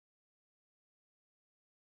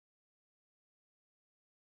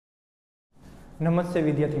નમસ્તે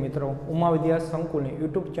વિદ્યાર્થી મિત્રો, ઉમા વિદ્યા સંકુલની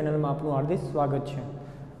યુટ્યુબ ચેનલમાં આપનું હાર્દિક સ્વાગત છે।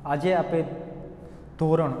 આજે આપણે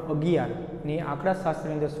ધોરણ 11ની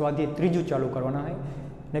આંકડાશાસ્ત્રની અંદર સ્વાધ્યાય ત્રીજું ચાલુ કરવાના છે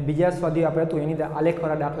ને બીજા સ્વાધ્યાય આપણે હતું એની અંદર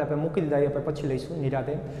આલેખવાળા દાખલા આપણે મૂકી દીધા, આપણે પછી લઈશું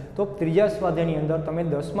નિરાતે। તો ત્રીજા સ્વાધ્યાયની અંદર તમે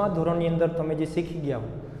 10મા ધોરણની અંદર તમે જે શીખી ગયા હો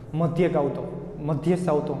મધ્યક આવતો, મધ્યસ્થ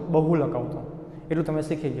આવતો, બહુલક આવતો, એટલું તમે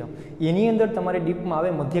શીખી ગયા। એની અંદર તમારે ડીપમાં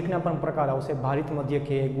આવે મધ્યકના પણ પ્રકાર આવશે, ભારિત મધ્યક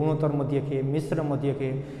છે, ગુણોત્તર મધ્યક છે, મિશ્ર મધ્યક છે,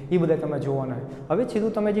 એ બધા તમે જોવાના છે। હવે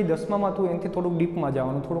સીધું તમે જે 10મામાં હતું એનાથી થોડુંક ડીપમાં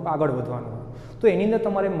જવાનું, થોડુંક આગળ વધવાનું હોય તો એની અંદર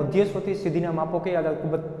તમારે મધ્યસ્થથી સીધીના માપો કયા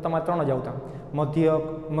ખૂબ જ તમારે 3 જ આવતા, મધ્યક,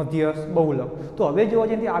 મધ્યસ્થ, બહુલક। તો હવે જોવા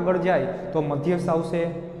જઈએ આગળ જાય તો મધ્યસ્થ આવશે,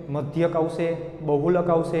 મધ્યક આવશે, બહુલક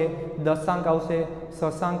આવશે, દશાંક આવશે,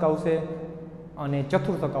 શશાંક આવશે અને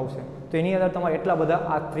ચતુર્થક આવશે। તો એની અંદર તમારે એટલા બધા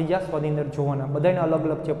આ ત્રીજા સ્વાધ્યાયની અંદર જોવાના, બધાના અલગ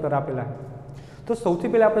અલગ ચેપ્ટર આપેલા છે। તો સૌથી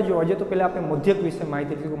પહેલાં આપણે જોવા જઈએ તો પહેલાં આપણે મધ્યક વિશે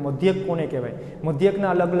માહિતી લીધી કે મધ્યક કોને કહેવાય।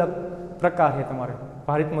 મધ્યકના અલગ અલગ પ્રકાર છે તમારે,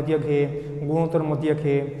 ભારિત મધ્યક છે, ગુણોત્તર મધ્યક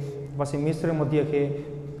છે, પછી મિશ્ર મધ્યક છે,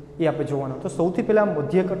 એ આપણે જોવાના। તો સૌથી પહેલાં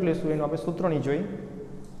મધ્યક એટલે શું એનું આપણે સૂત્રની જોઈ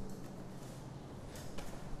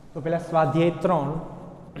તો પહેલાં સ્વાધ્યાય 3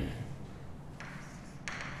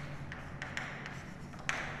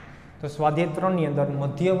 તો સ્વાધ્યાય 3 ની અંદર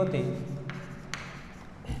મધ્યવર્તી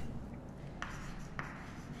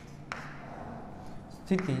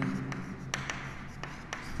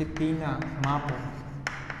સ્થિતિના માપો,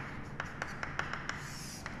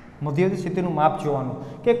 મધ્યવર્તી સ્થિતિનું માપ જોવાનું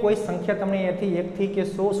કે કોઈ સંખ્યા તમને અહીંયાથી 1 થી કે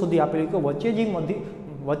 100 સુધી આપેલી, કે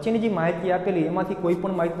વચ્ચેની જે માહિતી આપેલી એમાંથી કોઈ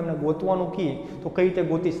પણ માહિતી તમને ગોતવાનું કહીએ તો કઈ રીતે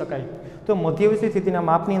ગોતી શકાય। તો મધ્યવર્તી સ્થિતિના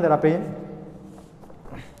માપની અંદર આપણે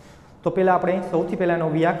તો પહેલાં આપણે સૌથી પહેલાંનો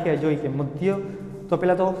વ્યાખ્યા જોઈ કે મધ્ય, તો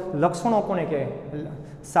પહેલાં તો લક્ષણો કોને કહેવાય,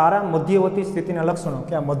 સારા મધ્યવર્તી સ્થિતિના લક્ષણો,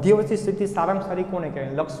 કે આ મધ્યવર્તી સ્થિતિ સારામાં સારી કોને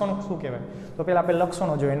કહેવાય, લક્ષણો શું કહેવાય। તો પહેલાં આપણે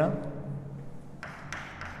લક્ષણો જોઈએ ને,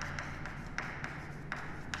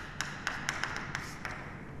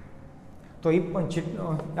 તો એ પણ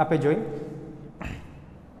આપણે જોઈ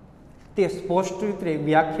તે સ્પષ્ટ રીતે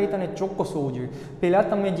વ્યાખ્યાયિત અને ચોક્કસ હોવું જોઈએ। પહેલાં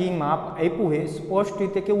તમે જે માપ આપ્યું છે સ્પષ્ટ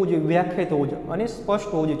રીતે કેવું જોઈએ, વ્યાખ્યાયિત હોવું જોઈએ અને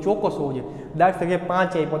સ્પષ્ટ હોવું જોઈએ, ચોક્કસ હોવું જોઈએ। દાખલા તરીકે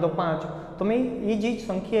 5 આપ્યો તો 5 તમે એ જે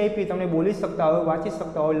સંખ્યા આપી તમને બોલી શકતા હોય, વાંચી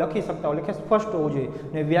શકતા હોય, લખી શકતા હોય, એટલે સ્પષ્ટ હોવું જોઈએ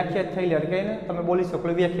અને વ્યાખ્યાત થયેલી એટલે કે તમે બોલી શકો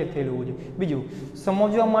એટલે વ્યાખ્યાત થયેલું હોવું જોઈએ। બીજું,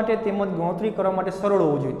 સમજવા માટે તેમજ ગણતરી કરવા માટે સરળ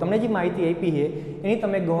હોવું જોઈએ। તમને જે માહિતી આપી છે એની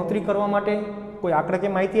તમે ગણતરી કરવા માટે કોઈ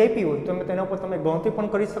આંકડાકીય માહિતી આપી હોય તો તેના ઉપર તમે ગણતરી પણ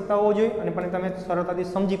કરી શકતા હોવો જોઈએ અને પણ તમે સરળતાથી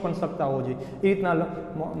સમજી પણ શકતા હોવો જોઈએ, એ રીતના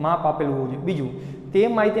માપ આપેલું હોવું જોઈએ। બીજું, તે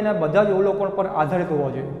માહિતીના બધા જ અવલોકન પર આધારિત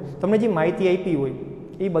હોવા જોઈએ। તમને જે માહિતી આપી હોય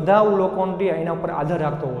એ બધા અવલોકન એના ઉપર આધાર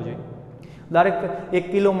રાખતો હોવો જોઈએ। ડાયરેક્ટ 1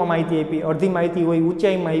 કિલોમાં માહિતી આપી, અડધી માહિતી હોય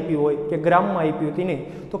ઊંચાઈમાં આપી હોય કે ગ્રામમાં આપી હોય તેને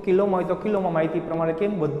તો કિલોમાં હોય તો કિલોમાં માહિતી પ્રમાણે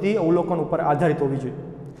કેમ બધી અવલોકન ઉપર આધારિત હોવી જોઈએ।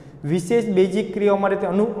 વિશેષ બેઝિક ક્રિયાઓ માટે તે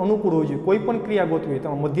અનુકૂળ હોવી જોઈએ। કોઈ પણ ક્રિયા ગોતવી હોય,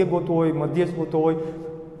 તમે મધ્યક ગોતવું હોય, મધ્યસ્થ ગોતવું હોય,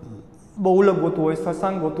 બહુલક ગોતવું હોય,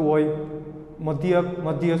 શશાંક ગોતવું હોય, મધ્યક,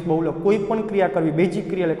 મધ્યસ્થ, બહુલક, કોઈ પણ ક્રિયા કરવી, બેઝિક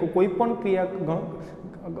ક્રિયા એટલે કોઈ પણ ક્રિયા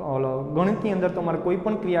ગણિતની અંદર તમારે કોઈ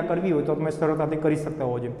પણ ક્રિયા કરવી હોય તો તમે સરળતાથી કરી શકતા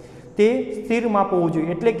હોવો જોઈએ। તે સ્થિર માપ હોવું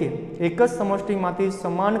જોઈએ, એટલે કે એક જ સમષ્ટિમાંથી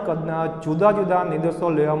સમાન કદના જુદા જુદા નિદર્શનો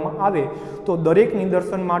લેવામાં આવે તો દરેક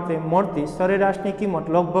નિદર્શન માટે મળતી સરેરાશની કિંમત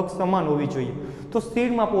લગભગ સમાન હોવી જોઈએ। તો સ્થિર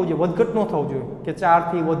માપ હોવું જોઈએ, વધઘટ ન થવું જોઈએ કે 4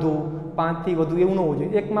 થી વધુ, 5 થી વધુ એવું ન હોવું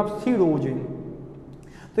જોઈએ, એક માપ સ્થિર હોવું જોઈએ।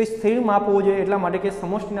 તો એ સ્થિર માપ હોવું જોઈએ એટલા માટે કે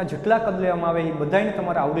સમષ્ટિના જેટલા કદ લેવામાં આવે એ બધાને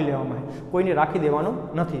તમારે આવડી લેવામાં આવે, કોઈને રાખી દેવાનું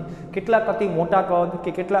નથી। કેટલાક અતિ મોટા કદ કે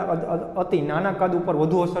કેટલાક અતિ નાના કદ ઉપર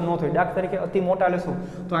વધુ અસર ન થાય। દાખલા તરીકે અતિ મોટા લેશો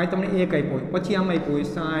તો અહીં તમને 1 આપ્યો હોય, પછી આમાં આપ્યું હોય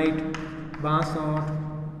 60, 62,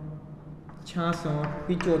 66,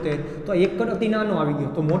 75, તો એક જ અતિ નાનો આવી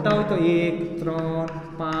ગયો, તો મોટા હોય તો 1, 3,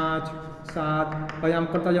 5, 7, પછી આમ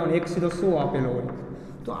કરતા જાઓ 1 સીધો 100 આપેલો હોય,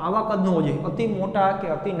 તો આવા કદ ન હોવું જોઈએ। અતિ મોટા કે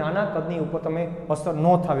અતિ નાના કદની ઉપર તમે અસર ન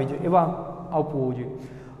થવી જોઈએ એવા આપવું હોવું જોઈએ।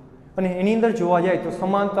 અને એની અંદર જોવા જાય તો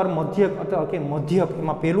સમાંતર, મધ્યક અથવા કે મધ્યક,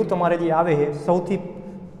 એમાં પહેલું તમારે જે આવે છે સૌથી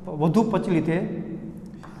વધુ પ્રચલિત છે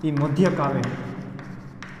એ મધ્યક આવે,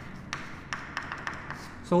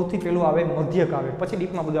 સૌથી પહેલું આવે મધ્યક આવે, પછી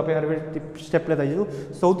ડીપમાં બધું આપણે સ્ટેપ લેતા જઈશું।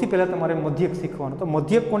 સૌથી પહેલાં તમારે મધ્યક શીખવાનું। તો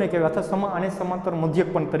મધ્યક કોને કહેવાય અથવા આને સમાંતર મધ્યક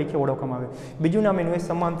પણ તરીકે ઓળખવામાં આવે। બીજું નામ એનું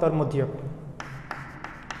સમાંતર મધ્યક।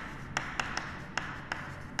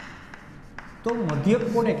 તો મધ્યક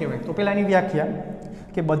કોને કહેવાય, તો પહેલાં એની વ્યાખ્યા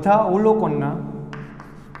કે બધા અવલોકનના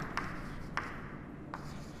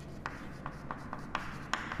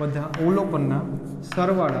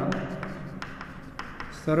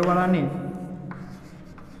સરવાળાને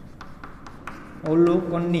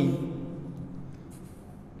અવલોકનની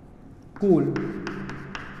કુલ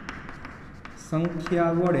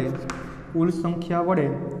સંખ્યા વડે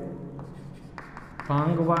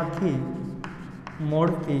ભાંગવાથી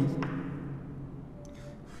મળતી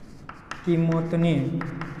કિંમતને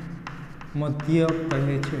મધ્યક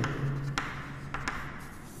કહે છે.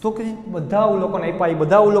 તો કે બધા અવલોકન આપ્યા એ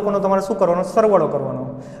બધા અવલોકનો તમારે શું કરવાનો? સરવાળો કરવાનો.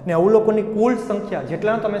 અને અવલોકનની કુલ સંખ્યા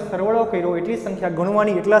જેટલાનો તમે સરવાળો કર્યો એટલી સંખ્યા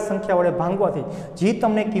ગણવાની, એટલા સંખ્યા વડે ભાંગવાથી જે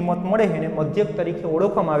તમને કિંમત મળે એને મધ્યક તરીકે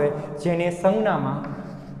ઓળખવામાં આવે, જેને સંજ્ઞામાં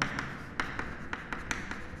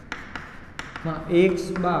x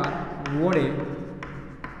બાર વડે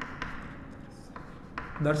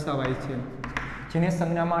દર્શાવાય છે, જેને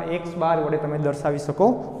સંજ્ઞામાં x બાર વડે તમે દર્શાવી શકો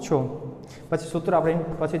છો. પછી સૂત્ર આપણે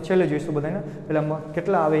પછી છેલ્લે જોઈશું બધાને. પહેલાં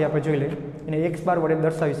કેટલા આવે એ આપણે જોઈ લઈએ. એને x બાર વડે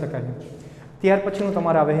દર્શાવી શકાય છે. ત્યાર પછીનું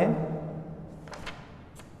તમારે આવે છે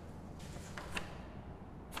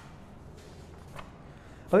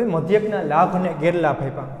હવે મધ્યકના લાભ અને ગેરલાભ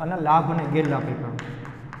આપ્યા. આના લાભ અને ગેરલાભ આપ્યા.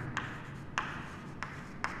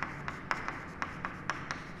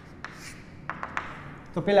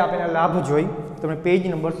 તો પહેલાં આપણે લાભ જોઈ. તમે પેજ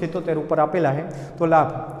નંબર 77 ઉપર આપેલા છે. તો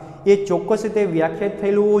લાભ એ ચોક્કસ રીતે વ્યાખ્યાયિત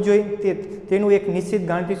થયેલું હોવું જોઈએ, તેનું એક નિશ્ચિત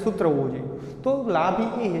ગાણિતિક સૂત્ર હોવું જોઈએ. તો લાભ એ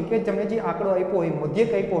છે કે તમને જે આંકડો આપ્યો હોય, મધ્યક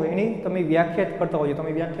આપ્યો હોય, એની તમે વ્યાખ્યાયિત કરતા હોય,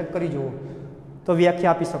 તમે વ્યાખ્યાયિત કરી જુઓ તો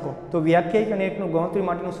વ્યાખ્યા આપી શકો. તો વ્યાખ્યાયિત અને એકનું ગણતરી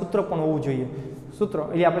માટેનું સૂત્ર પણ હોવું જોઈએ. સૂત્ર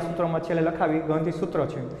એટલે આપણે સૂત્રમાં છેલ્લે લખાવી ગણતરી સૂત્ર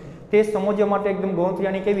છે. તે સમજવા માટે એકદમ ગણતરી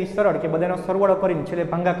આની કેવી સરળ કે બધાનો સરવાળો કરીને છેલ્લે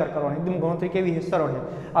ભાગાકાર કરવાનો. એકદમ ગણતરી કેવી સરળ છે.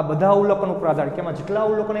 આ બધા અવલોકન ઉપર આધારિત કે એમાં જેટલા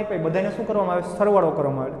અવલોકન આપ્યા બધાને શું કરવામાં આવે? સરવાળો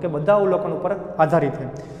કરવામાં આવે. કે બધા અવલોકન ઉપર આધારિત છે.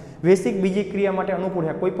 વૈશ્વિક બીજી ક્રિયા માટે અનુકૂળ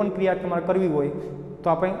છે. કોઈ પણ ક્રિયા તમારે કરવી હોય તો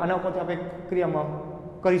આપણે આના ઉપરથી આપણે ક્રિયામાં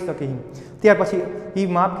કરી શકીએ. ત્યાર પછી એ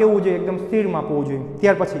માપ કેવું જોઈએ? એકદમ સ્થિર માપ હોવું જોઈએ.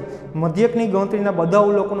 ત્યાર પછી મધ્યકની ગણતરીના બધા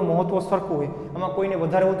અવલોકનનું મહત્વ સરખું હોય. આમાં કોઈને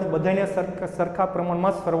વધારે હોય તો બધાને સરખા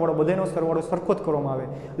પ્રમાણમાં સરવાળો, બધાનો સરવાળો સરખો જ કરવામાં આવે.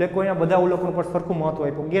 એટલે કોઈના બધા અવલોકન પર સરખું મહત્વ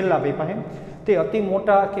આપ્યું. ગેરલાભ આપ્યા છે તે અતિ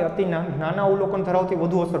મોટા કે અતિ નાના અવલોકન ધરાવતી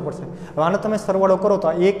વધુ અસર પડશે. હવે આનો તમે સરવાળો કરો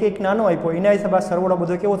તો એક નાનો આપ્યો એના હિસાબે આ સરવાળો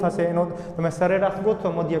બધો કેવો થશે? એનો તમે સરેરાશ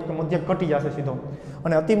ગોતશો મધ્યક તો મધ્યક ઘટી જશે સીધો.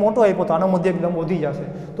 અને અતિ મોટો આપ્યો તો આનો મધ્યક એકદમ વધી જશે.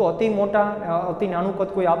 તો અતિ મોટા અતિ નાનું કદ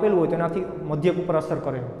કોઈ આપેલું હોય તો એનાથી મધ્યક ઉપર અસર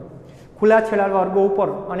કરે. ખુલ્લા છેડાવાળા વર્ગો ઉપર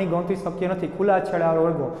આની ગણતરી શક્ય નથી. ખુલ્લા છેડાવાળા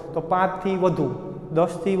વર્ગો તો 5 થી વધુ,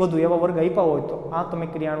 10 થી વધુ એવા વર્ગ આપ્યા હોય તો આ તમે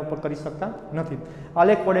ક્રિયા ઉપર કરી શકતા નથી.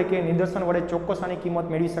 આલેખ વડે કે નિદર્શન વડે ચોક્કસ આની કિંમત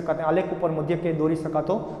મેળવી શકાતા, આલેખ ઉપર મધ્યક દોરી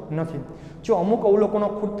શકાતો નથી. જો અમુક અવલોકનો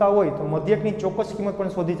ખૂટતા હોય તો મધ્યકની ચોક્કસ કિંમત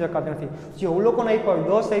પણ શોધી શકાતી નથી. જે અવલોકન આપ્યા હોય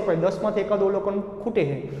 10 આપ્યા હોય, 10 માંથી એકાદ અવલોકન ખૂટે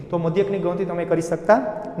છે તો મધ્યકની ગણતરી તમે કરી શકતા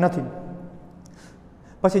નથી.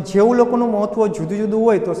 પછી જે અવલોકનનું મહત્વ જુદું જુદું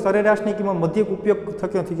હોય તો સરેરાશની કિંમત મધ્યક ઉપયોગ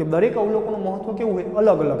થતો નથી. કે દરેક અવલોકનનું મહત્વ કેવું હોય?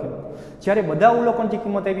 અલગ અલગ. જ્યારે બધા અવલોકન જે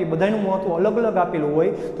કિંમત આપી બધાનું મહત્વ અલગ અલગ આપેલું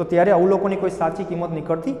હોય તો ત્યારે અવલોકનની કોઈ સાચી કિંમત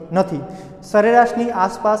નીકળતી નથી. સરેરાશની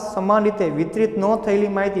આસપાસ સમાન રીતે વિતરિત ન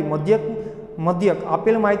થયેલી માહિતી મધ્યક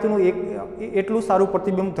આપેલ માહિતીનું એટલું સારું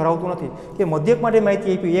પ્રતિબિંબ ધરાવતું નથી. કે મધ્યક માટે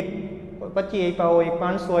માહિતી આપી 25 આપ્યા હોય,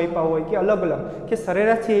 500 આપ્યા હોય કે અલગ અલગ કે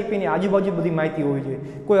સરેરાશથી આપીને આજુબાજુ બધી માહિતી હોવી જોઈએ.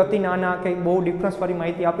 કોઈ અતિ નાના કંઈ બહુ ડિફરન્સવાળી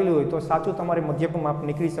માહિતી આપેલી હોય તો સાચું તમારે મધ્યકનું માપ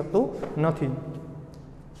નીકળી શકતું નથી.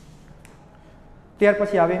 ત્યાર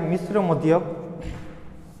પછી આવે મિશ્ર મધ્યક.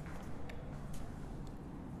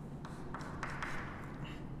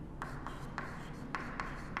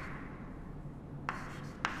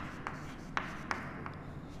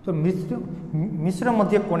 તો મિશ્ર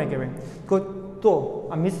મધ્યક કોને કહેવાય? તો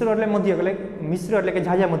આ મિશ્ર એટલે મધ્યક, એટલે મિશ્ર એટલે કે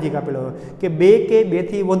ઝાઝા મધ્યક આપેલો હોય કે 2 કે 2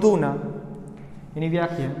 થી વધુના, એની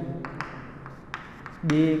વ્યાખ્યા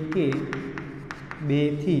 2 કે 2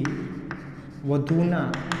 થી વધુના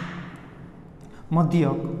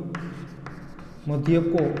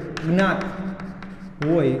મધ્યકો જ્ઞાત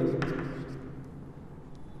હોય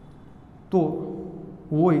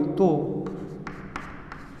તો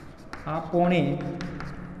આપણે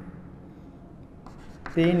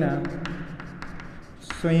તેના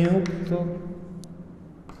સંયુક્ત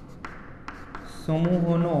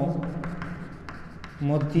સમૂહનો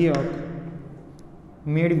મધ્યક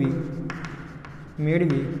મેળવી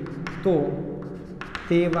તો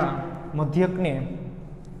તેવા મધ્યકને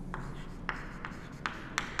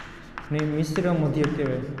મિશ્ર મધ્યક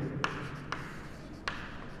કહેવાય.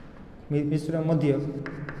 મિશ્ર મધ્યક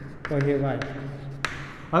કહેવાય.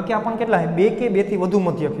 હવે કે આપણને કેટલા છે? 2 કે 2 થી વધુ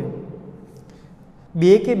મધ્યક છે.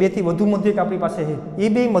 2 કે 2 થી વધુ મધ્યક આપણી પાસે છે. એ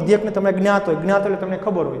બે મધ્યકને તમને જ્ઞાત હોય, જ્ઞાત એટલે તમને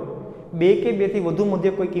ખબર હોય 2 કે 2 થી વધુ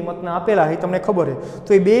મધ્યક કોઈ કિંમતના આપેલા હોય તમને ખબર છે. તો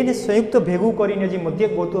એ બેને સંયુક્ત ભેગું કરીને જે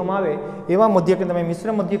મધ્યક ગોતવામાં આવે એવા મધ્યકને તમે મિશ્ર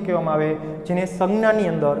મધ્યક કહેવામાં આવે. જેને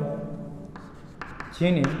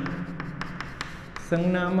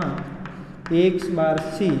સંજ્ઞામાં x બાર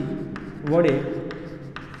c વડે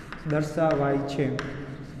દર્શાવાય છે.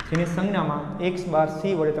 જેની સંજ્ઞામાં x બાર c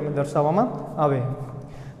વડે તમે દર્શાવવામાં આવે.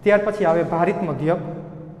 ત્યાર પછી આવે ભારિત મધ્યક.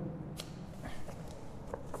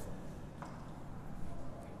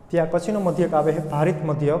 ત્યાર પછીનો મધ્યક આવે છે ભારિત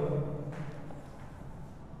મધ્યક.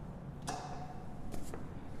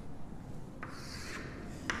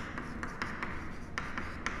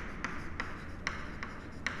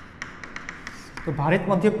 તો ભારિત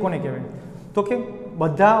મધ્યક કોને કહેવાય? તો કે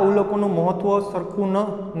બધા અવલોકનનું મહત્વ સરખું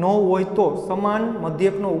ન હોય તો સમાન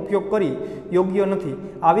મધ્યકનો ઉપયોગ કરી યોગ્ય નથી.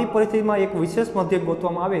 આવી પરિસ્થિતિમાં એક વિશેષ મધ્યક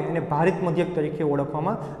ગોતવામાં આવે અને ભારિત મધ્યક તરીકે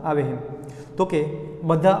ઓળખવામાં આવે છે. તો કે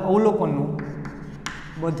બધા અવલોકનનું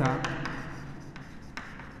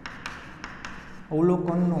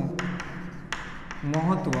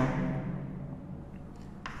મહત્વ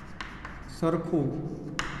સરખું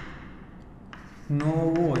ન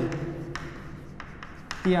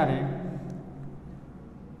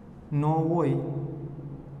હોય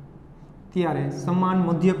ત્યારે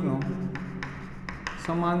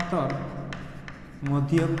સમાંતર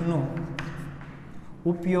મધ્યકનો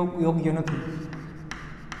ઉપયોગ યોગ્ય નથી.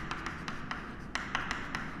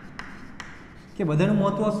 કે બધાનું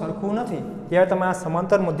મહત્વ સરખું નથી ત્યારે તમે આ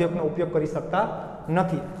સમાંતર મધ્યકનો ઉપયોગ કરી શકતા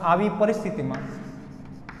નથી. આવી પરિસ્થિતિમાં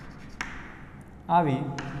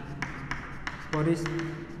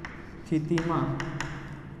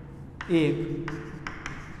એક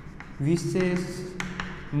વિશેષ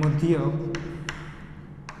મધ્યક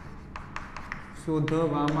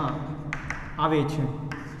શોધવામાં આવે છે.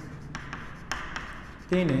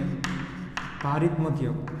 તેને ભારિત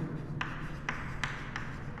મધ્યક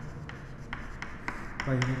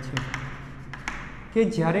કહે છે. કે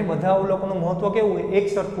જ્યારે બધા અવલોકનનું મહત્વ કેવું હોય એક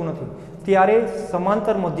સરખું નથી ત્યારે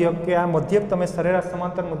સમાંતર મધ્યક કે આ મધ્યક તમે સરેરાશ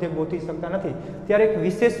સમાંતર મધ્યક ગોતી શકતા નથી ત્યારે એક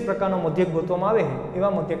વિશેષ પ્રકારનો મધ્યક ગોતવામાં આવે છે.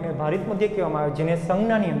 એવા મધ્યકને ભારિત મધ્યક કહેવામાં આવે, જેને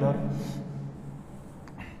સંજ્ઞાની અંદર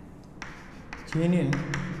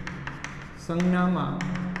સંજ્ઞામાં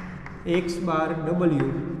x બાર w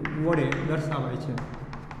વડે દર્શાવાય છે.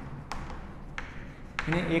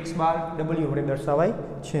 એને x બાર w વડે દર્શાવાય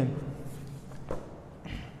છે.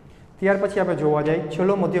 ત્યાર પછી આપણે જોવા જાય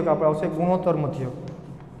છેલ્લો મધ્યક આપણે આવશે ગુણોત્તર મધ્યક.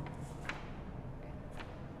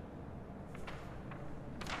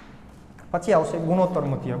 પછી આવશે ગુણોત્તર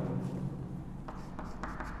મધ્યક.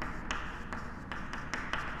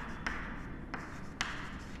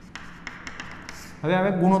 હવે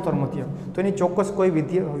આવે ગુણોત્તર મધ્યક. તો એની ચોક્કસ કોઈ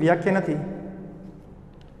વ્યાખ્યા નથી,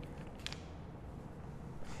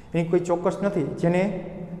 એની કોઈ ચોક્કસ નથી જેને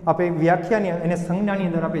આપણે વ્યાખ્યાની એને સંજ્ઞાની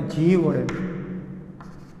અંદર આપણે જી વડે,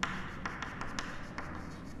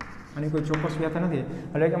 આની કોઈ ચોક્કસ વ્યાખ્યા નથી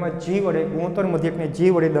એટલે કે આમાં જી વડે ગુણોત્તર મધ્યકને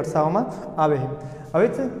જી વડે દર્શાવવામાં આવે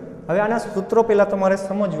છે. હવે આના સૂત્રો પહેલાં તમારે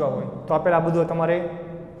સમજવા હોય તો આપણે આ બધું તમારે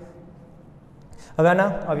હવે આના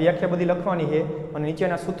વ્યાખ્યા બધી લખવાની છે અને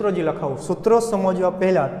નીચેના સૂત્રો જે લખાવું. સૂત્રો સમજવા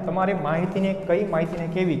પહેલાં તમારે માહિતીને કઈ માહિતીને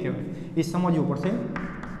કેવી કહેવાય એ સમજવું પડશે.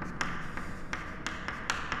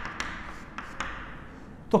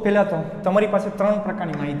 તો પહેલાં તો તમારી પાસે 3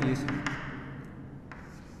 પ્રકારની માહિતી હશે.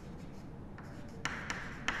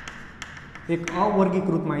 એક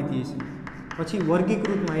અવર્ગીકૃત માહિતી હશે, પછી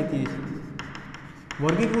વર્ગીકૃત માહિતી હશે.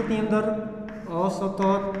 વર્ગીકૃતની અંદર અસતત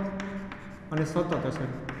અને સતત હશે.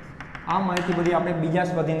 આ માહિતી બધી આપણે બીજા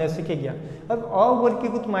સ્વાધ્યાયની અંદર શીખી ગયા. હવે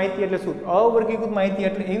અવર્ગીકૃત માહિતી એટલે શું? અવર્ગીકૃત માહિતી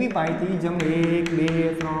એટલે એવી માહિતી જેમ 1, 2,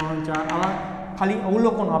 3, 4 આવા ખાલી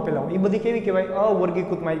અવલોકનો આપેલા હોય એ બધી કેવી કહેવાય?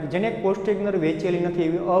 અવર્ગીકૃત માહિતી, જેને કોષ્ટક અંદર વેચેલી નથી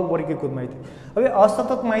એવી અવર્ગીકૃત માહિતી. હવે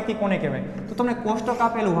અસતત માહિતી કોને કહેવાય? તો તમને કોષ્ટક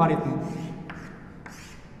આપેલું આ રીતનું.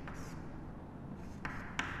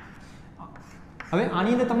 હવે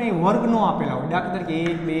આની અંદર તમને વર્ગ નો આપેલા હોય, દાખલા તરીકે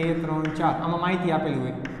 1, 2, 3, 4 આમાં માહિતી આપેલી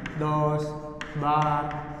હોય 10, 12,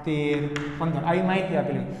 13, 15 આવી માહિતી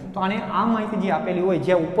આપેલી હોય. તો આને આ માહિતી જે આપેલી હોય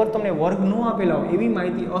જ્યાં ઉપર તમને વર્ગ ન આપેલા હોય એવી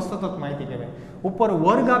માહિતી અસતત માહિતી કહેવાય. ઉપર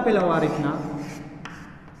વર્ગ આપેલા હોય આ રીતના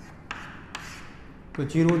તો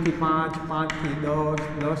 0 થી 5, 5 થી 10,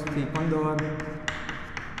 10 થી 15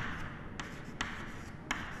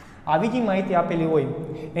 આવી જે માહિતી આપેલી હોય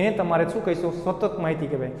એને તમારે શું કહીશું? સતત માહિતી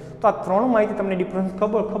કહેવાય. તો આ 3 માહિતી તમને ડિફરન્સ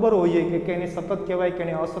ખબર હોવી જોઈએ કે એને સતત કહેવાય, કે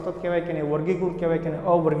એને અસતત કહેવાય, કે એને વર્ગીકૃત કહેવાય, કે એને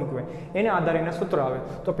અવર્ગીકૃત કહેવાય. એના આધારે એના સૂત્ર આવે.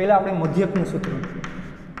 તો પહેલાં આપણે મધ્યકનું સૂત્ર,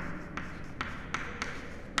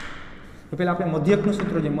 તો પહેલાં આપણે મધ્યકનું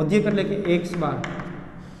સૂત્ર છે. મધ્યક એટલે કે x બાર.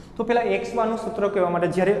 તો પહેલાં x બારનું સૂત્ર કહેવા માટે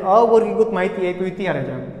જ્યારે અવર્ગીકૃત માહિતી આપી હોય ત્યારે જ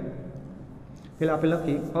આવે. પહેલાં આપણે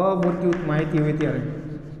લખી અવર્ગીકૃત માહિતી હોય ત્યારે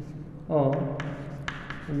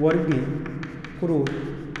વર્ગીકૃત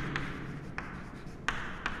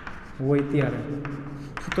હોય ત્યારે.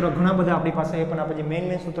 સૂત્ર ઘણા બધા આપણી પાસે પણ આપણે જે મેઇન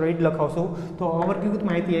સૂત્ર એ જ લખાવશું. તો અવર્ગીકૃત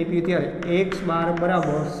માહિતી આપી ત્યારે x બાર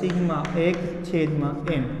બરાબર સિગ્મા x છેદમાં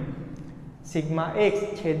n. સિગ્મા x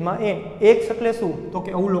છેદમાં n. x એટલે શું? તો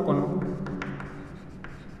કે અવલોકનો.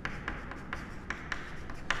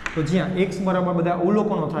 તો જ્યાં x બરાબર બધા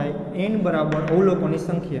અવલોકનો થાય, n બરાબર અવલોકનની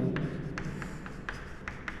સંખ્યા.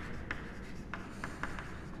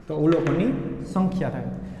 તો અવલોકનની સંખ્યા થાય.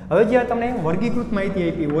 હવે જ્યારે તમને વર્ગીકૃત માહિતી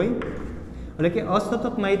આપી હોય એટલે કે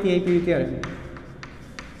અસતત માહિતી આપી હોય ત્યારે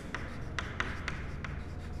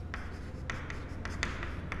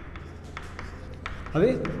હવે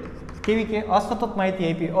કેવી કે અસતત માહિતી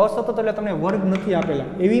આપી, અસતત એટલે તમને વર્ગ નથી આપેલા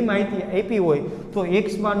એવી માહિતી આપી હોય તો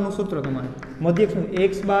x બારનું સૂત્ર તમારે મધ્યક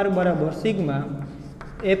x બાર બરાબર સિગ્મા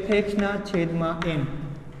fx ના છેદમાં n.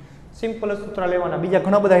 સિમ્પલ સૂત્ર લેવાના. બીજા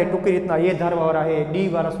ઘણા બધા ટૂંકી રીતના એ ધારવાળા એ ડી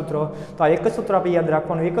વાળા સૂત્ર, તો આ એક જ સૂત્ર આપણે યાદ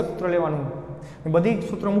રાખવાનું, એક જ સૂત્ર લેવાનું. બધી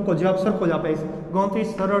સૂત્ર મૂકો, જવાબ સરખો જ આપે. ગણતરી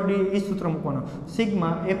સરળ ડી એ સૂત્ર મૂકવાનો.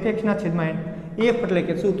 સિગ્મા fx ના છેદમાં n. f એટલે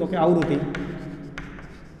કે શું? તો કે આવૃત્તિ.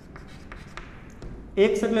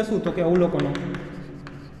 x એટલે શું? તો કે અવલોકનો.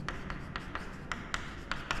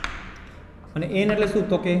 અને n એટલે શું?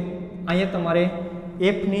 તો કે અહીંયા તમારે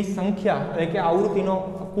f ની સંખ્યા એટલે કે આવૃત્તિનો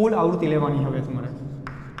કુલ આવૃત્તિ લેવાની. હવે તમારે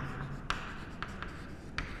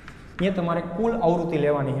અહીંયા તમારે કુલ આવૃત્તિ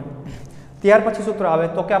લેવાની છે. ત્યાર પછી સૂત્ર આવે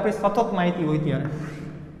તો કે આપણી સતત માહિતી હોય ત્યારે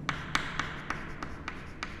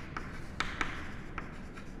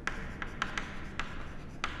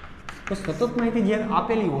તો સતત માહિતી જ્યારે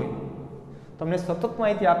આપેલી હોય, તમને સતત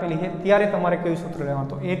માહિતી આપેલી છે ત્યારે તમારે કયું સૂત્ર લેવાનું?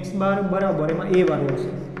 તો x બાર બરાબર એમાં a વાળું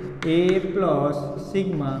હશે a પ્લસ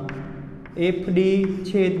સિગ્મા fd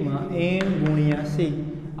છેદમાં n ગુણ્યા c.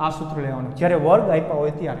 આ સૂત્ર લેવાનું જ્યારે વર્ગ આપ્યા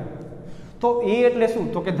હોય ત્યારે. તો a એટલે શું?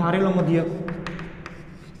 તો કે ધારેલો મધ્યક.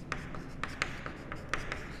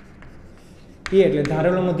 a એટલે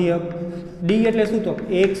ધારેલો મધ્યક. d એટલે શું? તો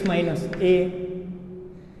x માઇનસ a.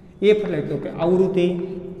 f એટલે તો કે આવૃત્તિ.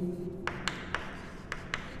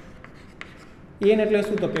 n એટલે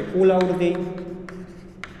શું? તો કે કુલ આવૃત્તિ.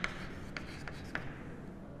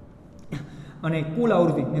 અને કુલ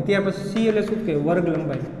આવૃત્તિ. ત્યાર પછી c એટલે શું? કે વર્ગ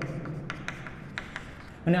લંબાઈ.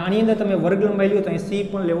 અને આની અંદર તમે વર્ગ લંબાઈ લો તો અહીં c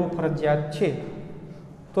પણ લેવો ફરજિયાત છે.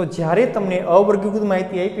 તો જ્યારે તમને અવર્ગીકૃત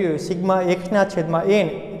માહિતી આપી હોય સિગ્મા x ના છેદમાં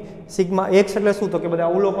n, સિગ્મા x એટલે શું? તો કે બધા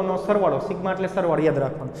અવલોકનનો સરવાળો. સિગ્મા એટલે સરવાળો યાદ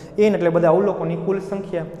રાખવાનો. n એટલે બધા અવલોકનની કુલ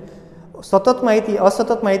સંખ્યા. સતત માહિતી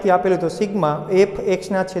અસતત માહિતી આપેલી તો સિગ્મા f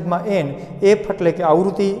x ના છેદમાં n. f એટલે કે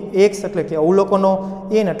આવૃત્તિ, x એટલે કે અવલોકનો,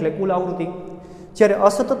 n એટલે કુલ આવૃત્તિ. જ્યારે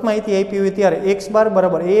અસતત માહિતી આપી હોય ત્યારે x બાર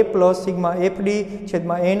બરાબર a પ્લસ સિગ્મા fd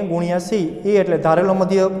છેદમાં n ગુણ્યા c. a એટલે ધારેલો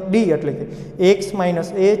મધ્યક, d એટલે કે x માઇનસ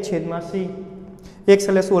a છેદમાં c. x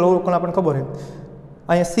એટલે શું? અવલોકન આપણને ખબર છે.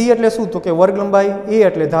 અહીંયા c એટલે શું? તો કે વર્ગ લંબાઈ, a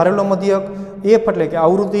એટલે ધારેલો મધ્યક, f એટલે કે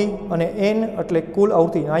આવૃત્તિ અને n એટલે કુલ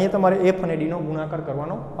આવૃત્તિ. અહીંયા તમારે f અને d નો ગુણાકાર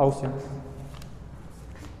કરવાનો આવશે.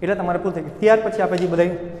 એટલે તમારે પૂરું થઈ ગયું. ત્યાર પછી આપણે જે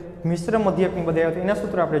બધા મિશ્ર મધ્યકની બધા આવતી એના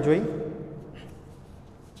સૂત્ર આપણે જોઈ.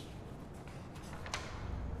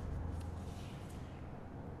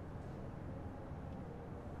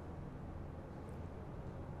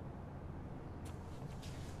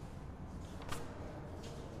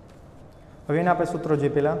 હવે એના આપણે સૂત્રો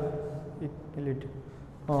જોઈએ.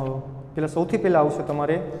 પહેલાં સૌથી પહેલાં આવશે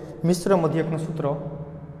તમારે મિશ્ર મધ્યકનું સૂત્ર.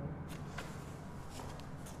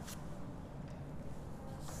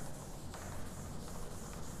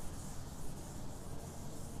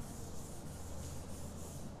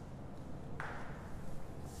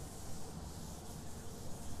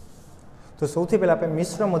 તો સૌથી પહેલાં આપણે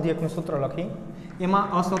મિશ્ર મધ્યકનું સૂત્ર લખી. એમાં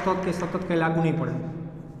અસતત કે સતત કંઈ લાગુ નહીં પડે.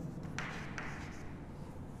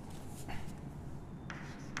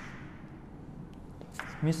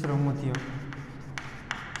 મિશ્ર મધ્યક.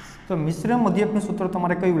 તો મિશ્ર મધ્યકનું સૂત્ર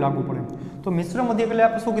તમારે કયું લાગુ પડે? તો મિશ્ર મધ્યક એટલે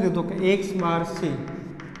આપણે શું કીધું? તો કે x બાર c.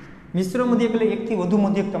 મિશ્ર મધ્યક એટલે એકથી વધુ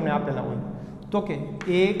મધ્યક તમને આપેલા હોય તો કે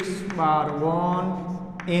x બાર 1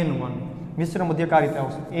 n1. મિશ્ર મધ્યક આ રીતે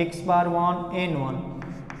આવશે x બાર 1 n1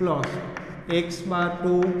 પ્લસ x બાર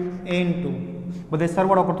 2 n2. બધે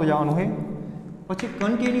સરવાળો કરતો જવાનું હોય. પછી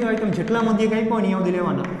કન્ટિન્યુ આઈટમ જેટલા મધ્યક આપ્યા હોય ને એ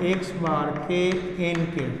લેવાના. x બાર k n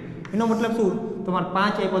k. એનો મતલબ શું? તમારે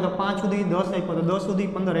 5 આપ્યો તો 5 સુધી, 10 આપ્યો તો 10 સુધી,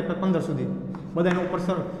 15 આપ્યો 15 સુધી. બધાના ઉપર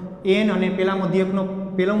સર n અને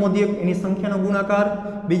પેલો મધ્યક એની સંખ્યાનો ગુણાકાર,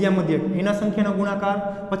 બીજા મધ્યક એના સંખ્યાનો ગુણાકાર,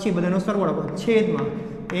 પછી બધાનો સરવાળો કરો છેદમાં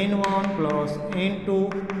n1 પ્લસ n2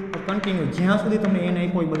 કન્ટિન્યુ જ્યાં સુધી તમને n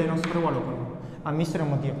આપ્યો હોય બધાનો સરવાળો કરો. આ મિશ્ર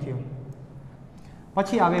મધ્યક થયો.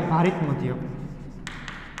 પછી આવે ભારિત મધ્યક.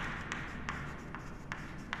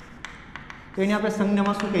 તો એને આપણે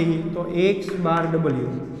સંજ્ઞામાં શું કહીએ? તો x બાર w.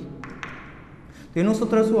 તેનું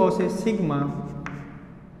સૂત્ર શું આવશે? સિગ્મા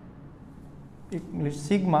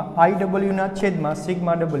iw ના છેદમાં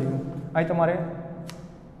સિગ્મા w. અહીં તમારે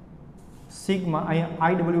સિગ્મા અહીંયા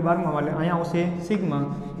iw બારમાં એટલે અહીંયા આવશે સિગ્મા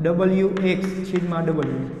wx છેદમાં w.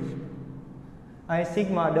 અહીં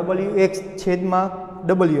સિગ્મા wx છેદમાં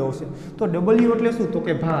w આવશે. તો w એટલે શું? તો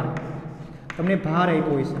કે ભાર. તમને ભાર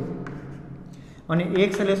આપ્યો હોય છે. અને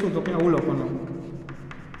x એટલે શું? તો કે અવલોકનો.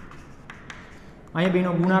 અહીંયા બેનો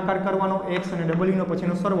ગુણાકાર કરવાનો, x અને w નો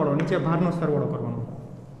પછીનો સરવાળો, નીચે ભારનો સરવાળો કરવાનો.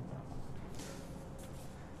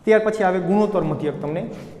 ત્યાર પછી આવે ગુણોત્તર મધ્યક તમને,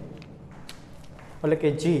 એટલે કે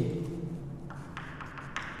g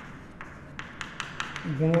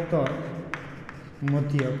ગુણોત્તર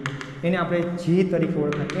મધ્યક, એને આપણે g તરીકે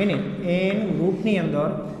ઓળખાય. એને n રૂટની અંદર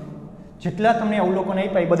જેટલા તમને અવલોકન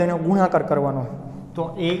આપ્યા એ બધાનો ગુણાકાર કરવાનો. તો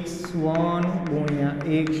x1 ગુણ્યા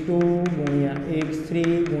x2 ગુણ્યા x3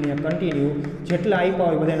 ગુણ્યા કન્ટિન્યુ જેટલા આપ્યા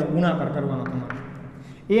હોય બધાનો ગુણાકાર કરવાનો તમારે.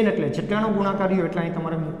 n એટલે જેટલાનો ગુણાકાર રહ્યો એટલા અહીં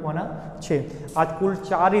તમારે મૂકવાના છે. આ કુલ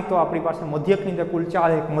 4 રીતો આપણી પાસે મધ્યકની અંદર કુલ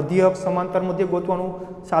 4. એક મધ્યક, સમાંતર મધ્યક ગોતવાનું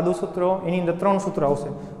સાદું સૂત્ર, એની અંદર 3 સૂત્ર આવશે: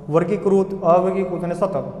 વર્ગીકૃત, અવર્ગીકૃત અને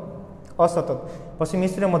સતત અસતત. પછી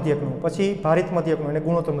મિશ્ર મધ્યકનું, પછી ભારિત મધ્યકનું અને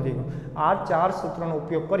ગુણોત્તર મધ્યકનું. આ 4 સૂત્રનો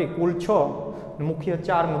ઉપયોગ કરી કુલ 6 મુખ્ય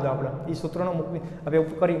 4 મુદ્દા આપણા એ સૂત્રનો આપણે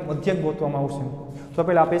ઉપયોગ કરી મધ્યક ગોતવામાં આવશે. તો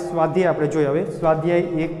પહેલાં આપણે સ્વાધ્યાય આપણે જોઈએ. હવે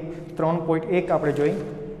સ્વાધ્યાય 3.1 આપણે જોઈ.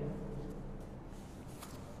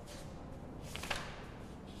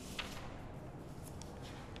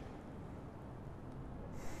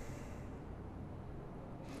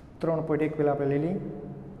 પહેલાં આપણે લઈ લઈએ.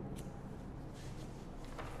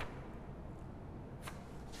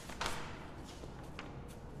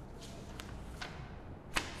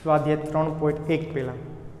 સ્વાધ્યાય 3.1 પહેલાં.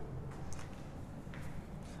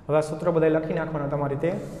 હવે આ સૂત્ર બધા લખી નાખવાના તમારી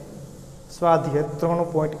રીતે. સ્વાધ્યાય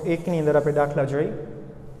 3.1 ની અંદર આપણે દાખલા જોઈ,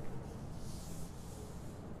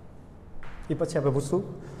 એ પછી આપણે પૂછશું.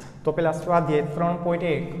 તો પહેલાં સ્વાધ્યાય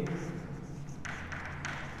 3.1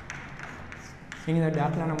 એની અંદર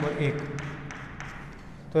દાખલા નંબર 1.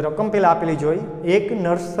 તો રકમ પહેલાં આપેલી જોઈ. એક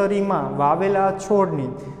નર્સરીમાં વાવેલા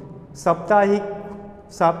છોડની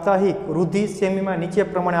સાપ્તાહિક વૃદ્ધિ સેમીમાં નીચે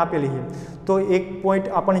પ્રમાણે આપેલી છે. તો એક પોઈન્ટ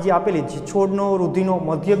આપણને જે આપેલી છોડનો વૃદ્ધિનો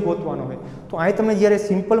મધ્યક ગોતવાનો હોય. તો અહીં તમને જ્યારે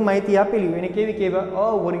સિમ્પલ માહિતી આપેલી હોય એને કેવી કહેવાય?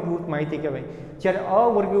 અવર્ગીકૃત માહિતી કહેવાય. જ્યારે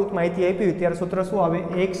અવર્ગીકૃત માહિતી આપી હોય ત્યારે સૂત્ર શું આવે?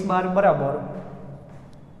 x બાર બરાબર,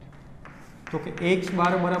 તો કે x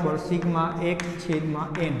બાર બરાબર સિગ્મા x છેદમાં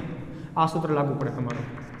n. આ સૂત્ર લાગુ પડે તમારું.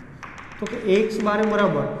 તો કે x બાર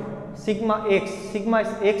બરાબર સિગ્મા x. સિગ્મા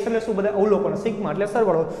x એટલે શું? બધા અવલોકન. સિગ્મા એટલે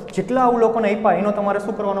સરવાળો. જેટલા અવલોકન આપ્યા એનો તમારે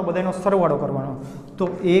શું કરવાનો? બધાનો સરવાળો કરવાનો. તો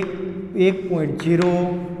 1.0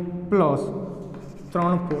 પ્લસ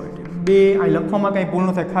 3.2, આ લખવામાં કંઈ ભૂલ ન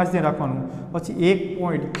થાય ખાસ ધ્યાન રાખવાનું. પછી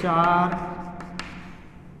 1.4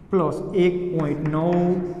 પ્લસ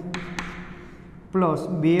 1.9 પ્લસ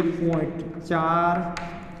 2.4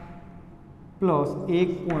 પ્લસ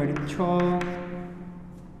 1.6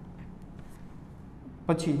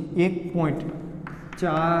 પછી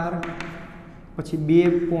 1.4 પછી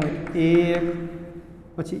 2.1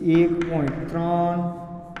 પછી 1.3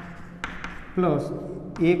 પ્લસ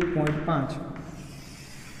 1.5.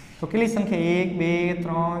 તો કેટલી સંખ્યા? 1 2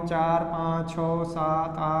 3 4 5 6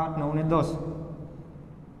 7 8 9 ને 10.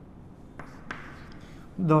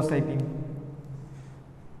 10 આપી.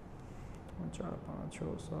 4 5 6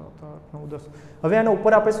 7 8 9 10. હવે આના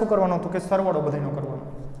ઉપર આપણે શું કરવાનું? તો કે સરવાળો બધાનો કરવાનો.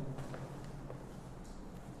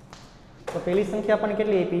 તો પહેલી સંખ્યા આપણને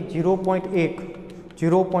કેટલી આપી?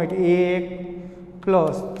 0.1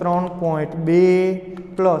 પ્લસ 3.2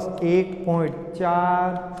 પ્લસ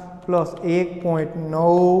 1.4 પ્લસ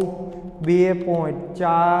 1.9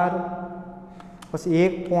 2.4 પછી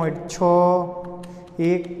 1.6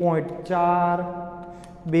 1.4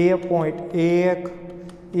 2.1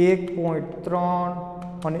 1.3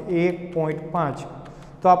 અને 1.5.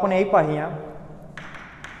 તો આપણને આપ્યા અહીંયા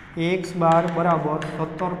x બાર બરાબર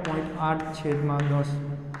 17.8 છેદમાં 10.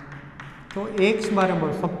 તો x બરાબર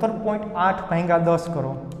 17.8 ભાગ્યા 10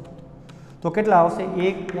 કરો તો કેટલા આવશે?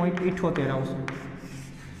 1.78 આવશે.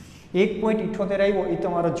 1.78 આવ્યો એ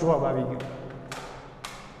તમારો જવાબ આવી ગયો.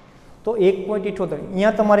 તો 1.78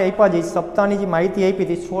 અહીંયા તમારે આપ્યા જે સપ્તાહની જે માહિતી આપી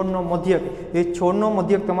હતી છોડનો મધ્યક, એ છોડનો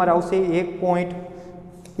મધ્યક તમારે આવશે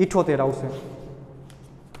 1.78 આવશે.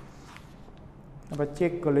 આપણે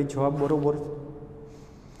ચેક કરી લઈએ જવાબ બરોબર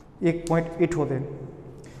 1.78.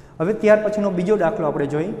 હવે ત્યાર પછીનો બીજો દાખલો આપણે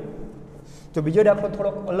જોઈ. તો બીજો દાખલો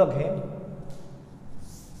થોડોક અલગ છે.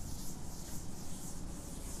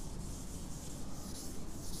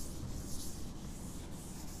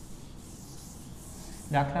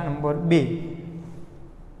 દાખલા નંબર 2.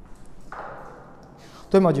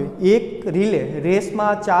 તો એમાં જોઈએ, એક રિલે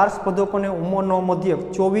રેસમાં 4 સ્પર્ધકોને ઉંમરનો મધ્યક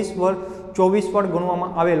 24 વડ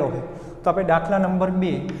ગણવામાં આવેલો છે. તો આપણે દાખલા નંબર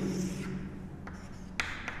 2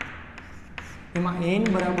 એમાં n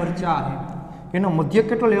બરાબર 4 છે. એનો મધ્યક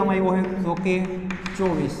કેટલો લેવામાં આવ્યો છે? તો કે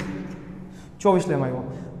 24 લેવામાં આવ્યો.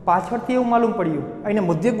 પાછળથી એવું માલુમ પડ્યું એને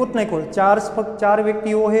મધ્યક ગોત નાખ્યો, 4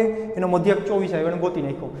 વ્યક્તિઓ છે એનો મધ્યક 24 આવ્યો અને ગોતી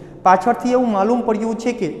નાખ્યો. પાછળથી એવું માલુમ પડ્યું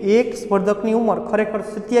છે કે એક સ્પર્ધકની ઉંમર ખરેખર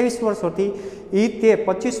 27 વર્ષ હતી, એ તે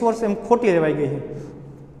 25 વર્ષ એમ ખોટી લેવાઈ ગઈ છે.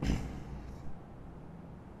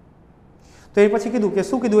 તો એ પછી કીધું કે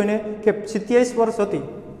શું કીધું એને કે 27 વર્ષ હતી,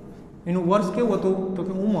 એનું વર્ષ કેવું હતું તો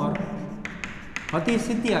કે ઉંમર હતી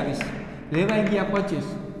 27, લેવાઈ ગયા 25.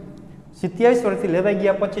 27 વર્ષથી લેવાઈ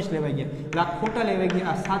ગયા 25 લેવાઈ ગયા, એટલે આ ખોટા લેવાઈ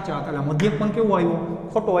ગયા, આ સાચા હતા. એટલે મધ્યક પણ કેવો આવ્યો?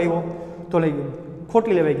 ખોટો આવ્યો. તો લઈ ગયો,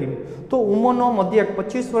 ખોટી લેવાઈ ગઈ. તો ઉંમરનો મધ્યક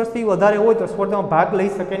 25 વર્ષથી વધારે હોય તો સ્પર્ધામાં ભાગ લઈ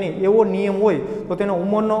શકે નહીં, એવો નિયમ હોય તો તેનો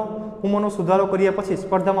ઉંમરનો સુધારો કર્યા પછી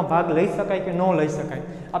સ્પર્ધામાં ભાગ લઈ શકાય કે ન લઈ શકાય,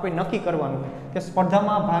 આપણે નક્કી કરવાનું કે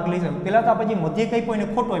સ્પર્ધામાં ભાગ લઈ શકાય. પહેલાં તો આપણે જે મધ્યક આપ્યો એને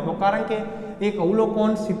ખોટો આપ્યો, કારણ કે એક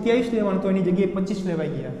અવલોકન 27 લેવાનું તો એની જગ્યાએ 25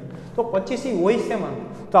 લેવાઈ ગયા. તો 25 હોય શેમાં?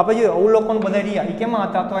 તો આપણે જે અવલોકન બધા રહ્યા એ કેમાં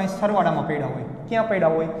હતા? તો અહીં સરવાળામાં પડ્યા હોય. ક્યાં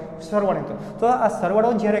પડ્યા હોય? સરવાળે. તો આ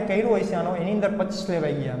સરવાળો જ્યારે કર્યો હોય છે આનો, એની અંદર 25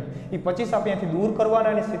 લેવાઈ ગયા. એ 25 આપણે અહીંથી દૂર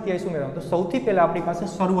કરવાના અને 27 ઉમેરવાનું. તો સૌથી પહેલાં આપણી પાસે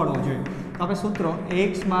સરવાળો જોઈએ. તો આપણે સૂત્ર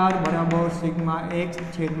x બાર બરાબર સિગ્મા x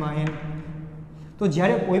છેદમાં n. તો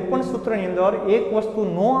જ્યારે કોઈ પણ સૂત્રની અંદર એક વસ્તુ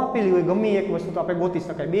ન આપેલી હોય, ગમે એક વસ્તુ, તો આપણે ગોતી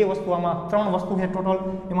શકાય. બે વસ્તુ, આમાં 3 વસ્તુ છે ટોટલ,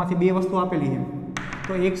 એમાંથી 2 વસ્તુ આપેલી છે.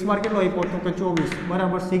 તો x બાર કેટલો આપ્યો તો કે 24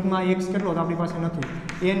 બરાબર સિગ્મા x કેટલો? તો આપણી પાસે નથી.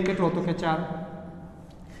 n કેટલો? તો કે 4.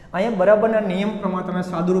 અહીંયા બરાબરના નિયમ પ્રમાણે તમે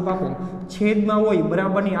સાદુરૂપ આપો, છેદમાં હોય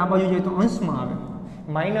બરાબરની આ બાજુ જાય તો અંશમાં આવે,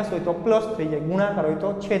 માઇનસ હોય તો પ્લસ થઈ જાય, ગુણાકાર હોય તો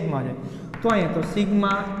છેદમાં જાય. તો અહીંયા તો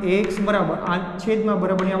સિગ્મા x બરાબર આ છેદમાં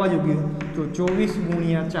બરાબરની આ બાજુ ગયું તો 24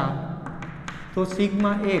 ગુણ્યા 4, તો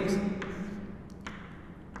સિગ્મા x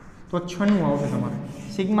તો 96 આવશે તમારે.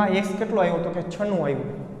 સિગ્મા x કેટલો આવ્યો? તો કે 96 આવ્યો.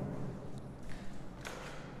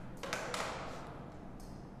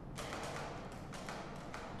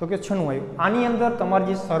 તો કે 96 આવ્યું. આની અંદર તમારે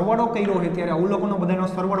જે સરવાળો કર્યો છે ત્યારે અવલોકનો બધાનો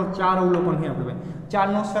સરવાળો 4 અવલોકન છે આપણે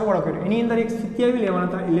 4નો સરવાળો કર્યો, એની અંદર એક 27 લેવાના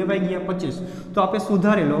હતા, એ લેવાઈ ગયા 25. તો આપણે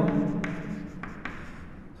સુધારેલો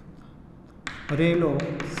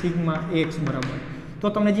સિગ્મા x બરાબર, તો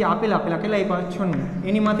તમને જે આપેલા કેટલા આપ્યા? 96.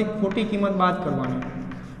 એનીમાંથી ખોટી કિંમત બાદ કરવાની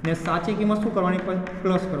ને સાચી કિંમત શું કરવાની?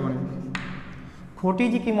 પ્લસ કરવાની. ખોટી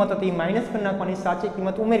જે કિંમત હતી માઇનસ કરી નાખવાની, સાચી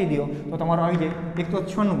કિંમત ઉમેરી દો તો તમારો આવી જાય. એક તો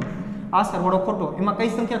 96, આ સરવાળો ખોટો, એમાં કઈ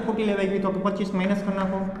સંખ્યા ખોટી લેવાઈ ગઈ? તો કે 25 માઇનસ કરી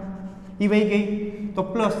નાખો, એ વહી ગઈ. તો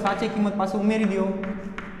પ્લસ સાચી કિંમત પાછું ઉમેરી દો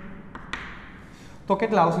તો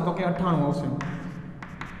કેટલા આવશે? તો કે 98 આવશે.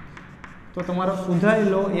 તો તમારો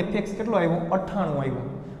સુધારેલો fx કેટલો આવ્યો? 98 આવ્યો.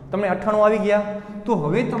 તમને 98 આવી ગયા. તો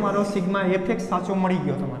હવે તમારો સિગ્મા fx સાચો મળી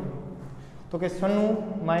ગયો તમારે. તો કે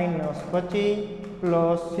 96 માઇનસ 25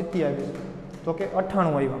 પ્લસ 27, તો કે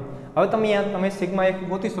 98 આવ્યા. હવે તમે સિગ્મા x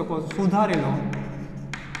ગોતી શકો. સુધારેલો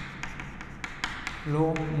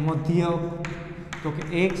મધ્યક, તો કે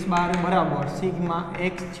x બાર બરાબર સિગ્મા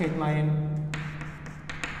x છેદમાં n.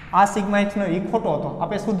 આ સિગ્મા x નો એ ખોટો હતો,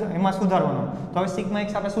 આપણે એમાં સુધારવાનો. તો હવે સિગ્મા x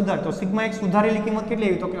આપણે સુધાર, તો સિગ્મા x સુધારેલી કિંમત કેટલી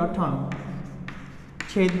આવી? તો કે 98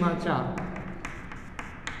 છેદમાં 4.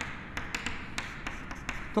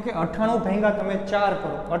 તો કે 98 ભાંગા તમે 4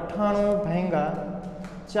 કરો, 98 ભાંગા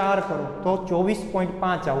 4 કરો તો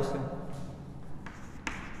 24.5 આવશે.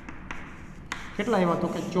 કેટલા આવ્યા? તો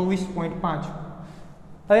કે 24.5.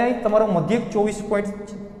 હવે અહીં તમારો મધ્યક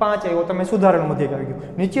 24.5 આવ્યો, તમે સુધારેલો મધ્યક આવી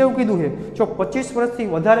ગયો. નીચે એવું કીધું છે જો 25 વર્ષથી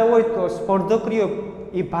વધારે હોય તો સ્પર્ધકીય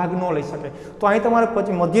એ ભાગ ન લઈ શકે. તો અહીં તમારે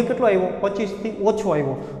મધ્યક કેટલો આવ્યો? 25 થી ઓછો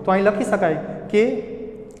આવ્યો. તો અહીં લખી શકાય કે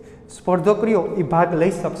સ્પર્ધકીય એ ભાગ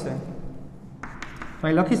લઈ શકશે. તો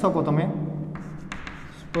અહીં લખી શકો તમે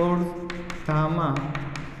સ્પર્ધામાં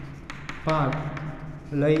ભાગ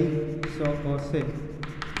લઈ શકશે.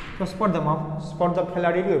 તો સ્પર્ધામાં સ્પર્ધક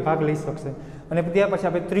ખેલાડી ભાગ લઈ શકશે. અને ત્યાર પછી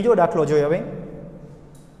આપણે ત્રીજો દાખલો જોઈએ. હવે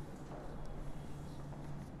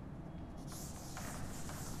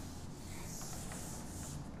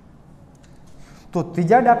તો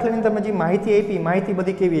ત્રીજા દાખલાની તમે જે માહિતી આપી, માહિતી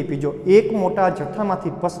બધી કેવી આપી? જો એક મોટા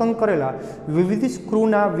જથ્થામાંથી પસંદ કરેલા વિવિધ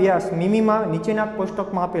સ્ક્રૂના વ્યાસ મીમીમાં નીચેના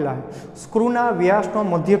કોષ્ટકમાં આપેલા છે. સ્ક્રૂના વ્યાસનો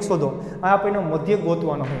મધ્યક શોધો. આ આપણને મધ્યક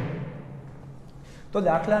ગોતવાનો હોય. તો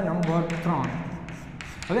દાખલા નંબર 3.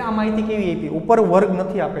 હવે આ માહિતી કેવી આપી? ઉપર વર્ગ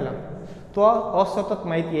નથી આપેલા, તો અસતત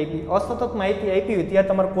માહિતી આપી. અસતત માહિતી આપી હોય ત્યારે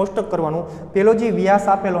તમારે કોષ્ટક કરવાનું. પેલો જે વ્યાસ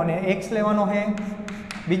આપેલો ને x લેવાનો છે,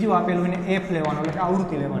 બીજું આપેલું એને f લેવાનો, એટલે કે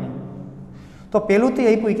આવૃત્તિ લેવાની. તો પેલું તે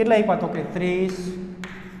આપ્યું કેટલા આપ્યા? તો કે 30,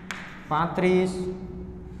 35,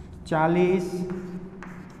 40,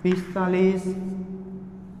 45,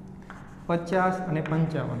 50 અને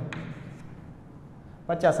 55.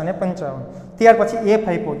 50 અને 55. ત્યાર પછી f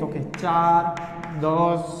આપ્યો તો કે 4,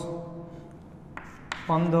 10,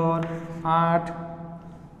 15, 8,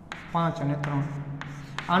 5 અને 3.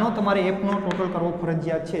 આનો તમારે એફનો ટોટલ કરવો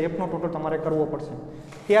ફરજિયાત છે, એફનો ટોટલ તમારે કરવો પડશે.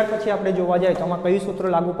 ત્યાર પછી આપણે જોવા જાય તો આમાં કયું સૂત્ર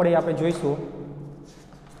લાગુ પડે આપણે જોઈશું.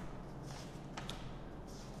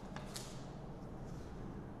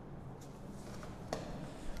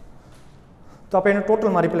 તો આપણે એનો ટોટલ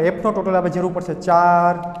મારી પેલા એફનો ટોટલ આપણે જરૂર પડશે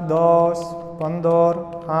 4, 10, 15,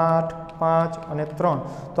 8, 5 અને 3.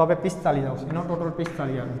 તો આપણે 45 આવશે. એનો ટોટલ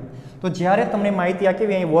 45 આવે. તો જ્યારે તમને માહિતી આ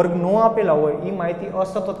કેવી અહીં વર્ગ ન આપેલા હોય એ માહિતી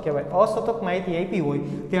અસતત કહેવાય. અસતત માહિતી આપી હોય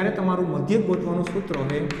ત્યારે તમારું મધ્યક ગોતવાનું સૂત્ર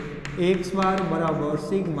છે x બાર બરાબર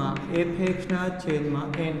સિગ્મા fx ના છેદમાં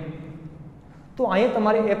n. તો અહીંયા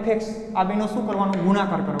તમારે fx આ બેનો શું કરવાનો?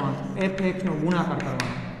 ગુણાકાર કરવાનો. fx નો ગુણાકાર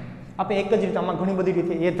કરવાનો. આપણે એક જ રીતે આમાં ઘણી બધી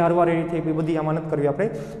રીતે એ ધારવાળી રીતે એ બધી આમાં નથી કરવી આપણે.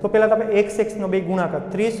 તો પહેલાં તો આપણે x નો બે ગુણાકાર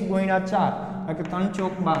 30 ગુણ્યા 4 એટલે 3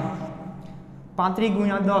 ચોક 12, 35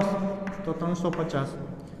 ગુણ્યા 10 તો 350,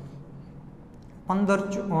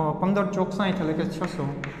 15 ચોક 60 એટલે કે 600.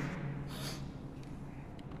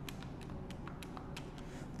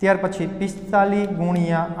 ત્યાર પછી 45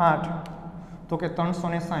 ગુણ્યા 8 તો કે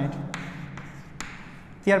 360.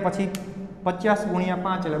 ત્યાર પછી 50 ગુણ્યા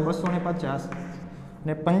 5 એટલે 250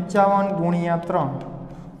 ને 55 ગુણ્યા 3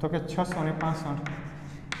 તો કે 665.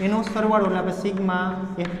 એનો સરવાળો એટલે આપણે સિગ્મા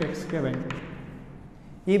fx કહેવાય.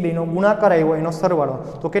 એ બેનો ગુણાકાર આવ્યો એનો સરવાળો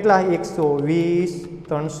તો કેટલા? 120,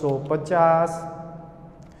 350,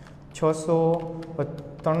 600,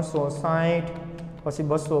 360, પછી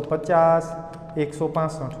 250,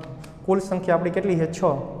 165. કુલ સંખ્યા આપણી કેટલી છે? 6.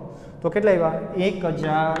 તો કેટલા આવ્યા?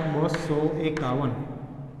 1251.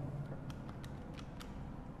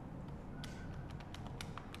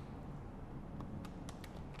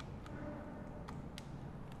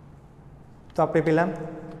 તો આપણે પહેલાં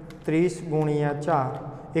 30 ગુણ્યા 4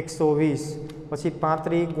 120, પછી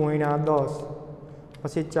 35 ગુણ્યા 10,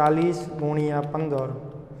 પછી 40 ગુણ્યા 15,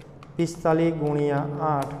 45 ગુણ્યા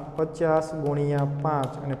 8, 50 ગુણ્યા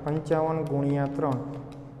 5 અને 55 ગુણ્યા 3.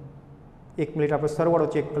 1 મિનિટ આપણે સરવાળો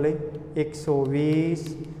ચેક કરી લઈએ. 120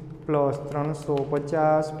 પ્લસ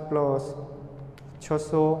 350 પ્લસ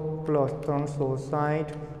 600 પ્લસ 360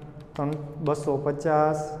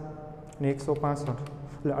 250 અને 165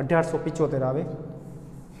 એટલે 1875 આવે.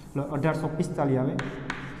 એટલે 1845 આવે.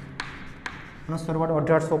 એનો સરવાળો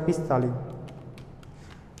 1845.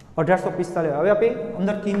 1845. હવે આપણે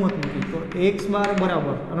અંદર કિંમત મૂકી તો x બાર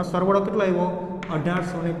બરાબર આનો સરવાળો કેટલો આવ્યો?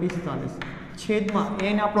 1845. છેદમાં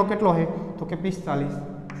n આપણો કેટલો છે? તો કે 45.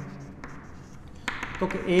 તો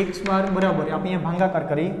કે x બાર બરાબર આપણે અહીંયા ભાગાકાર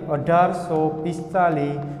કરી 1845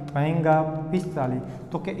 ભાગ્યા 45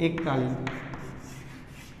 તો કે 41.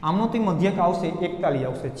 આમનો તે મધ્યક આવશે 41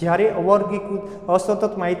 આવશે. જ્યારે અવર્ગીકૃત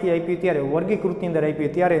અસતત માહિતી આપી ત્યારે વર્ગીકૃતની અંદર આપી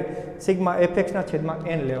ત્યારે સિગ્મા fx ના છેદમાં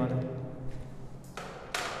n લેવાના.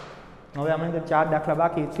 હવે આની અંદર 4 દાખલા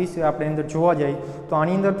બાકી 30 આપણે અંદર જોવા જઈએ તો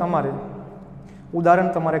આની અંદર તમારે ઉદાહરણ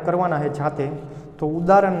તમારે કરવાના છે જાતે. તો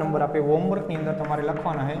ઉદાહરણ નંબર આપણે હોમવર્કની અંદર તમારે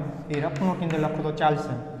લખવાના છે. એ રફ નોટની અંદર લખો તો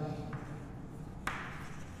ચાલશે.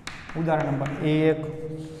 ઉદાહરણ નંબર 1,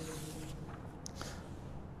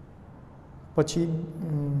 પછી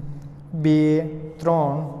 2,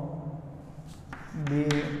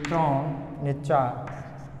 3 ને 4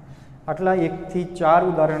 આટલા 1 થી 4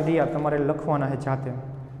 ઉદાહરણ રહ્યા તમારે લખવાના છે જાતે.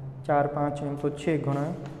 4, 5 એમ તો છે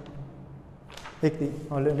ઘણા. 1 થી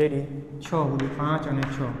ઓલરેડી 6 સુધી 5 અને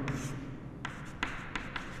 6.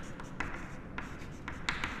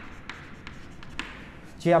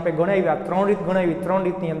 જે આપણે ગણાવ્યા 3 રીત ગણાવી 3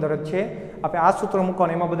 રીતની અંદર જ છે. આપણે આ સૂત્ર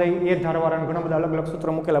મૂકવાનું એમાં બધા એ ધારવાળાના ઘણા બધા અલગ અલગ સૂત્ર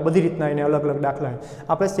મૂકેલા બધી રીતના એને અલગ અલગ દાખલા.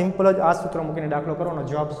 આપણે સિમ્પલ જ આ સૂત્ર મૂકીને દાખલો કરવાનો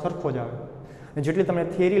જવાબ સરખો જ આવે. જેટલી તમને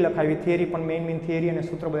થિયરી લખાવી થિયરી પણ મેઇન થિયરી અને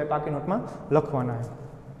સૂત્ર બધા પાકી નોટમાં લખવાના છે.